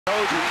Told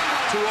you,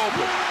 too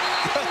open.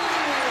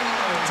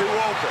 Too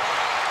open.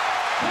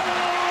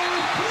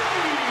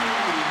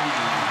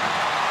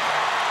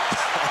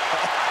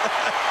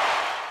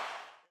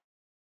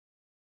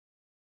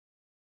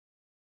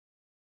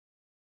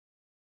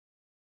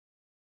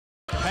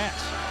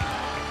 Pass.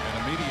 And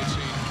immediacy,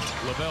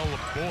 Lavelle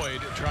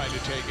Boyd tried to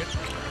take it.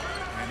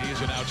 And he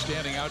is an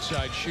outstanding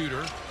outside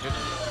shooter. Hit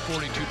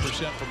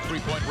 42% from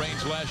three-point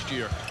range last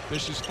year.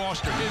 This is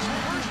Foster. His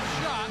first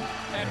shot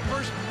and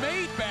first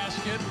made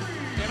basket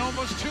in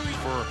almost 2 years.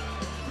 For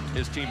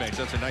his teammates,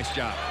 that's a nice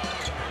job.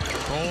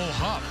 Cole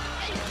Huff,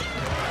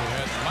 who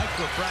had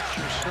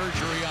microfracture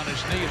surgery on his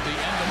knee at the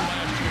end of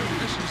last year,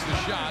 misses the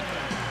shot.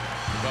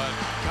 But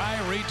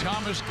Kyrie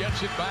Thomas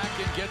gets it back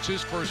and gets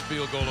his first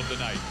field goal of the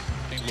night.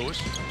 St. Louis.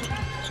 A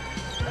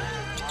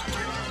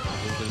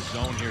little bit of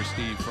zone here,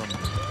 Steve, from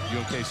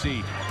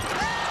UMKC.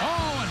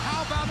 Oh, and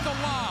how about the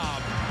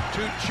lob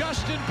to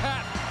Justin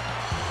Patton?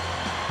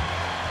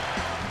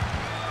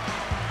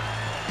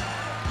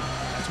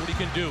 That's what he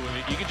can do. I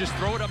mean, you can just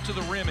throw it up to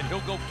the rim and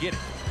he'll go get it.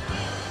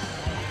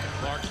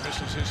 Clark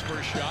misses his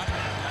first shot.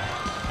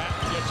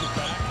 Patton gets it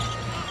back.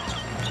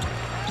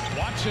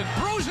 Watson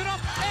throws it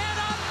up and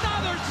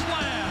another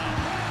slam.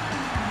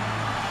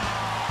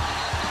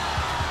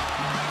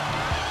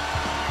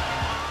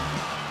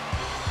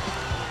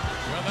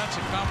 Well, that's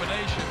a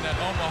combination that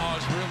Omaha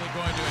is really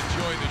going to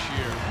enjoy this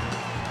year.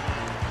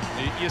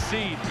 You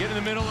see, get in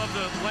the middle of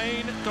the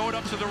lane, throw it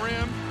up to the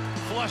rim,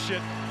 flush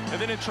it, and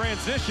then in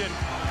transition,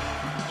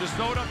 just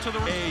throw it up to the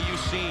rim. You've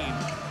seen,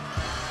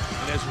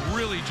 and has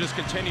really just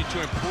continued to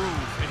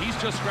improve, and he's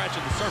just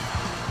scratching the surface.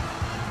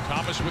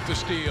 Thomas with the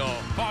steal,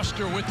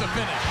 Foster with the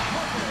finish.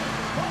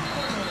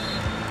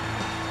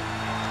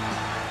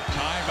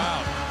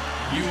 Timeout,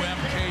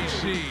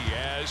 UMKC,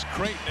 as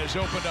Creighton has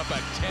opened up a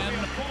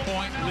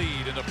 10-point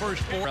lead in the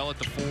first four. At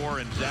the 4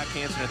 and Zach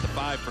Hansen at the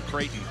 5 for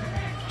Creighton.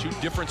 Two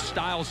different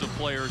styles of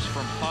players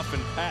from Huff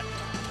and Patton.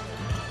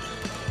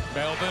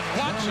 Melvin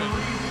Watson.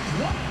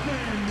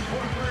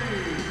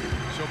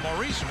 So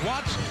Maurice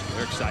Watson.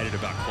 They're excited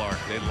about Clark.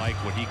 They like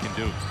what he can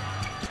do.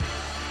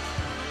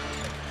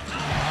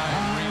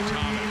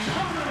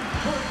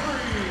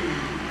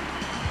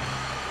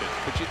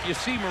 But you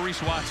see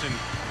Maurice Watson,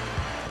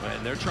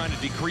 and they're trying to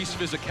decrease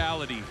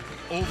physicality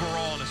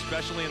overall, and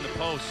especially in the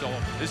post. So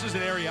this is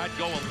an area I'd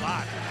go a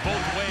lot,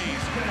 both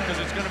ways, because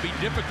it's going to be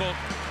difficult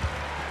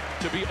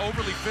to be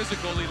overly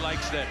physical. He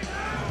likes that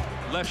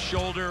left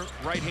shoulder,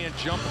 right-hand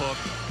jump hook.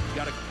 You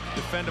got to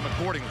defend him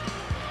accordingly.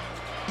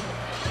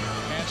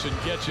 Hansen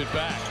gets it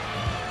back.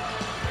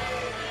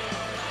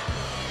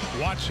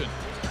 Watson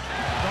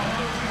from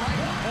the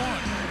right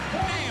point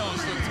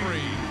nails the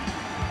three.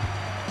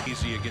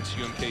 Easy against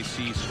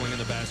UMKC, swinging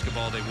the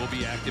basketball. They will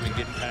be active in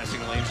getting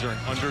passing lanes. They're an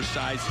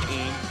undersized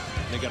team.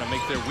 They got to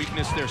make their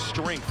weakness their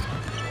strength,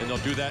 and they'll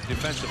do that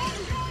defensively.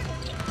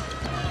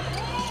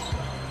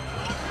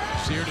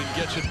 Searden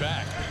gets it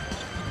back.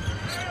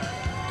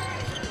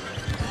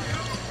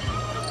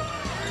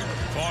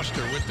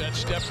 Foster with that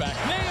step back,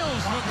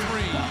 nails the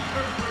three.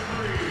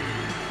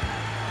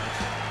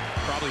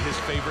 Probably his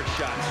favorite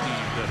shot,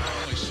 Steve.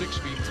 Only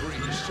 6'3".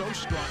 He's so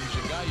strong.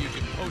 He's a guy you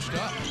can post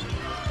up.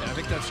 And I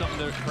think that's something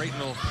that Creighton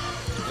will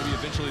maybe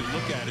eventually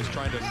look at, is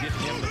trying to get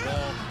him the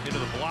ball into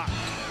the block.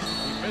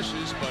 He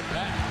misses, but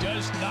Pat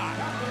does not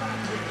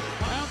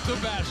count the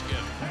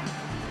basket.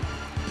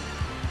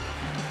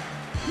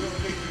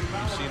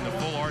 You've seen the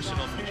full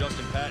arsenal from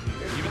Justin Patton.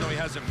 Even though he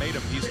hasn't made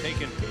them, he's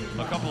taken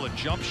a couple of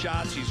jump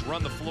shots. He's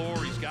run the floor.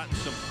 He's gotten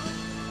some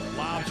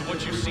lobs. And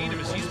what you've seen him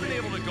is he's been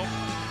able to go.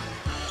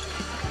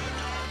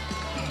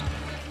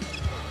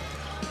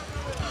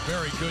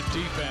 Very good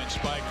defense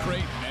by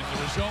Creighton, and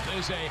the result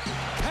is a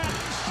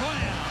Patton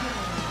slam.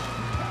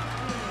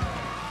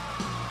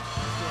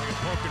 Doing a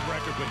broken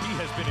record, but he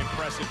has been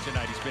impressive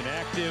tonight. He's been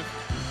active.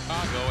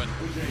 Chicago, and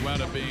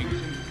wound up being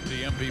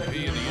the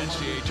MVP in the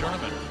NCAA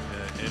tournament.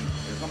 And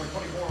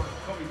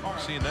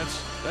seeing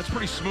that's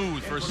pretty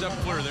smooth for a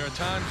 7-footer. There are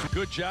times.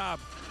 Good job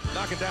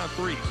knocking down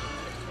threes.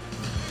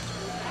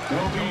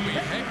 Toby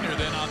Hegner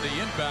then on the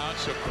inbound,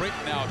 so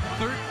Creighton now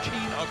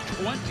 13 of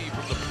 20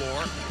 from the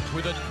floor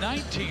with a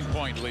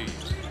 19-point lead.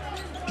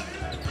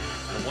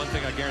 And one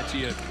thing I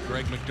guarantee you,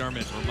 Greg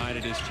McDermott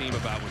reminded his team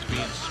about was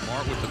being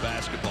smart with the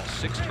basketball.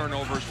 6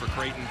 turnovers for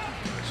Creighton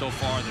so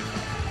far. They've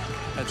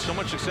had so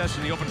much success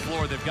in the open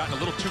floor, they've gotten a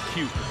little too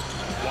cute.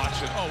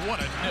 Watch it. Oh, what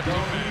a nifty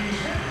finish.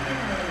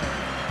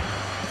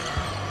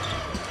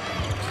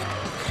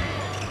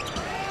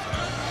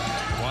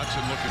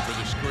 Watson looking for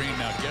the screen,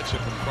 now gets it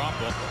from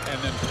Crumble, and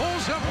then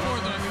pulls up for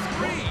the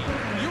three.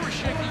 You were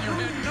shaking your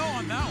head no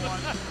on that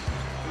one.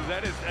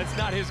 That's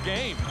not his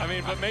game. I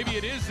mean, but maybe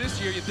it is this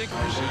year. You think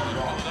in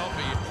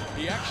Philadelphia,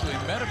 he actually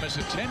met him as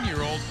a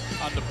 10-year-old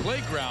on the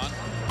playground,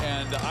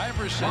 and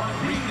Iverson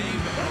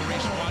renamed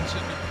Maurice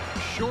Watson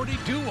Shorty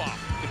Doo-Wop.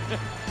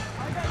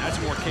 That's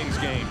more King's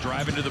game,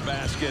 driving to the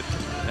basket.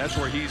 That's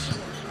where he's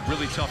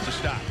really tough to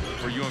stop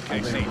for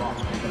UMKC.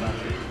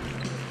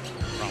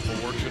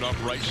 Crumble works it up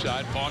right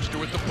side. Foster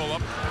with the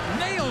pull-up,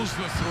 nails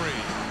the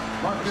three.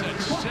 Is that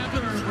 7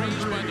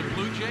 threes by the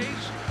Blue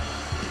Jays?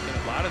 And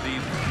a lot of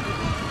these.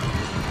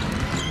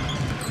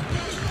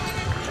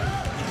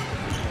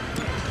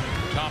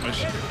 Thomas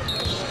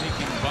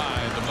sneaking by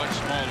the much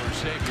smaller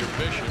Xavier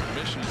Bishop.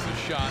 Misses the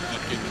shot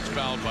and gets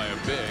fouled by a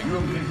big.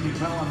 He'll be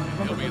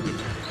at the,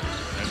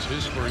 that's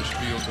his first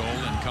field goal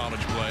in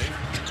college play.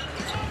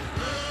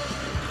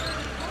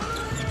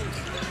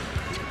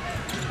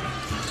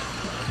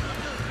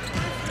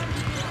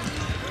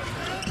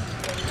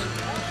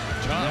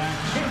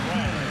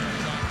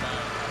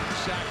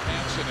 Zach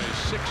Hansen is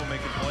 6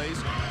 making plays,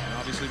 and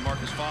obviously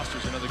Marcus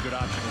Foster's another good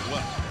option as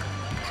well.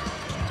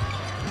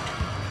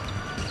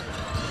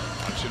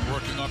 Hansen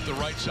working off the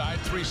right side,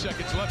 3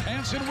 seconds left.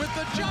 Hansen with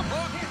the jump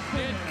hook.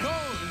 It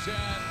goes,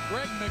 and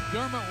Greg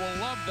McDermott will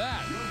love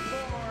that.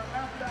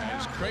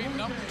 As Creighton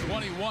up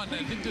 21,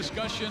 and in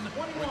discussion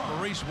with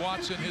Maurice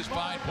Watson, his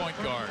fine point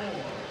guard.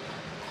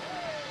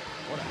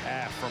 What a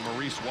half from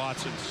Maurice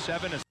Watson.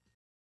 7 assists.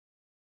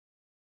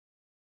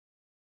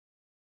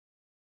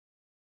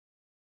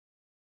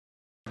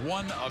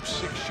 1 of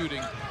 6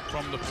 shooting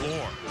from the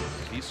floor.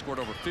 He's scored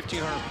over 1,500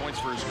 points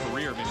for his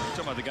career. I mean, you're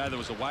talking about the guy that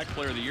was a WIC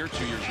Player of the Year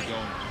 2 years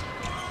ago.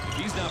 If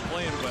he's not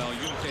playing well,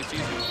 UMKC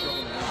is going to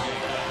struggle in the game.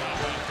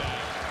 How about that?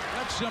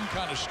 That's some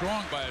kind of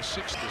strong by a 6.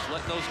 Just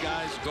letting those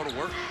guys go to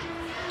work.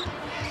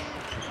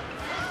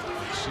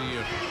 Let's see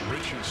if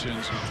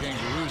Richardson's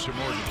Kangaroos are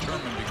more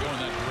determined to go in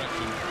that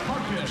direction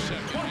in the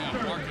second half.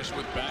 Marcus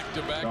with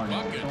back-to-back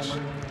buckets.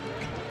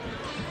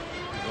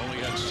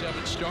 Only had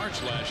 7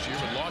 starts last year,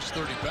 but lost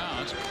 30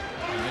 pounds.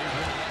 And they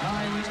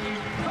won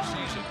the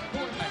season.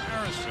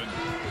 Harrison.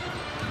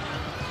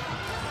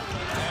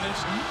 And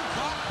it's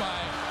caught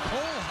by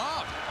Cole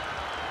Huff.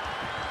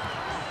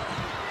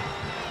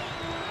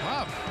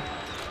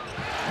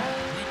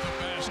 With the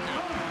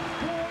basket.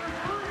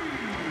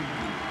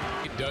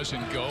 It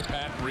doesn't go.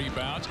 Pat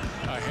rebounds.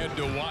 Ahead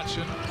to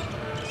Watson.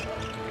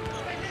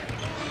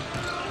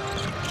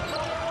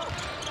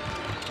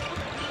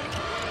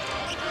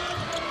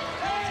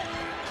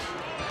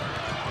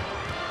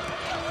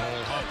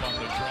 On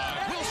the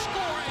drive, will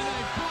score in a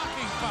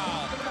blocking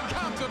foul.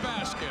 Count the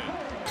basket.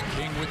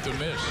 King with the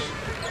miss.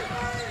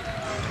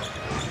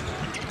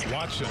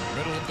 Watson,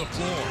 middle of the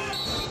floor.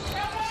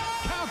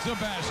 Count the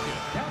basket.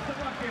 Count the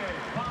bucket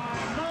by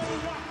Mo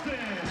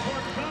Watson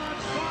for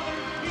Godfather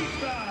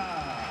Pizza.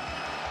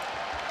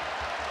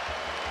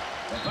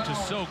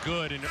 Just so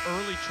good in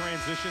early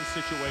transition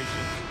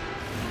situations.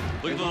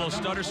 Look at the little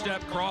stutter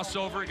step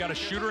crossover. Got a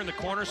shooter in the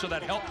corner, so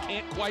that help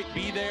can't quite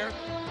be there.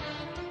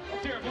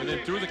 And then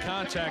through the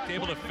contact,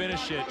 able to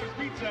finish it.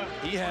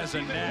 He has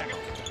a knack.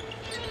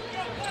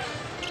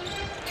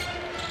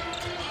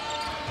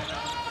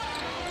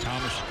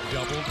 Thomas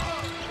doubled.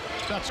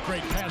 That's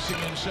great passing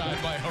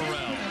inside by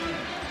Harrell.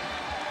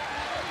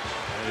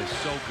 That is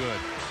so good.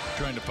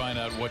 Trying to find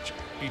out what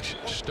each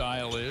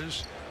style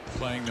is.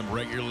 Playing them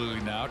regularly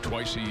now,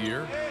 twice a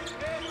year.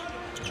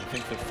 I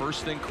think the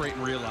first thing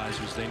Creighton realized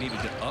was they needed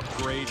to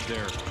upgrade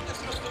their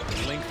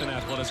length and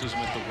athleticism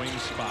at the wing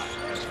spot.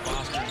 As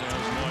Foster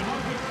knows one,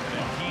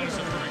 and he's a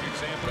perfect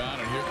example.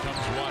 And here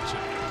comes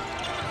Watson.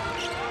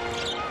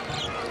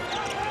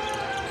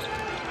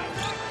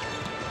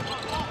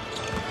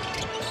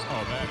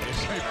 Oh, that is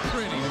a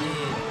pretty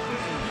move.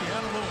 He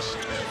had a little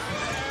slip.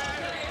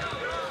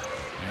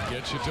 And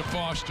gets it to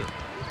Foster.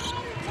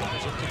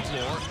 Comes up the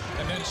floor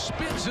and then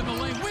spins in the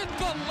lane with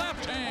the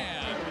left hand.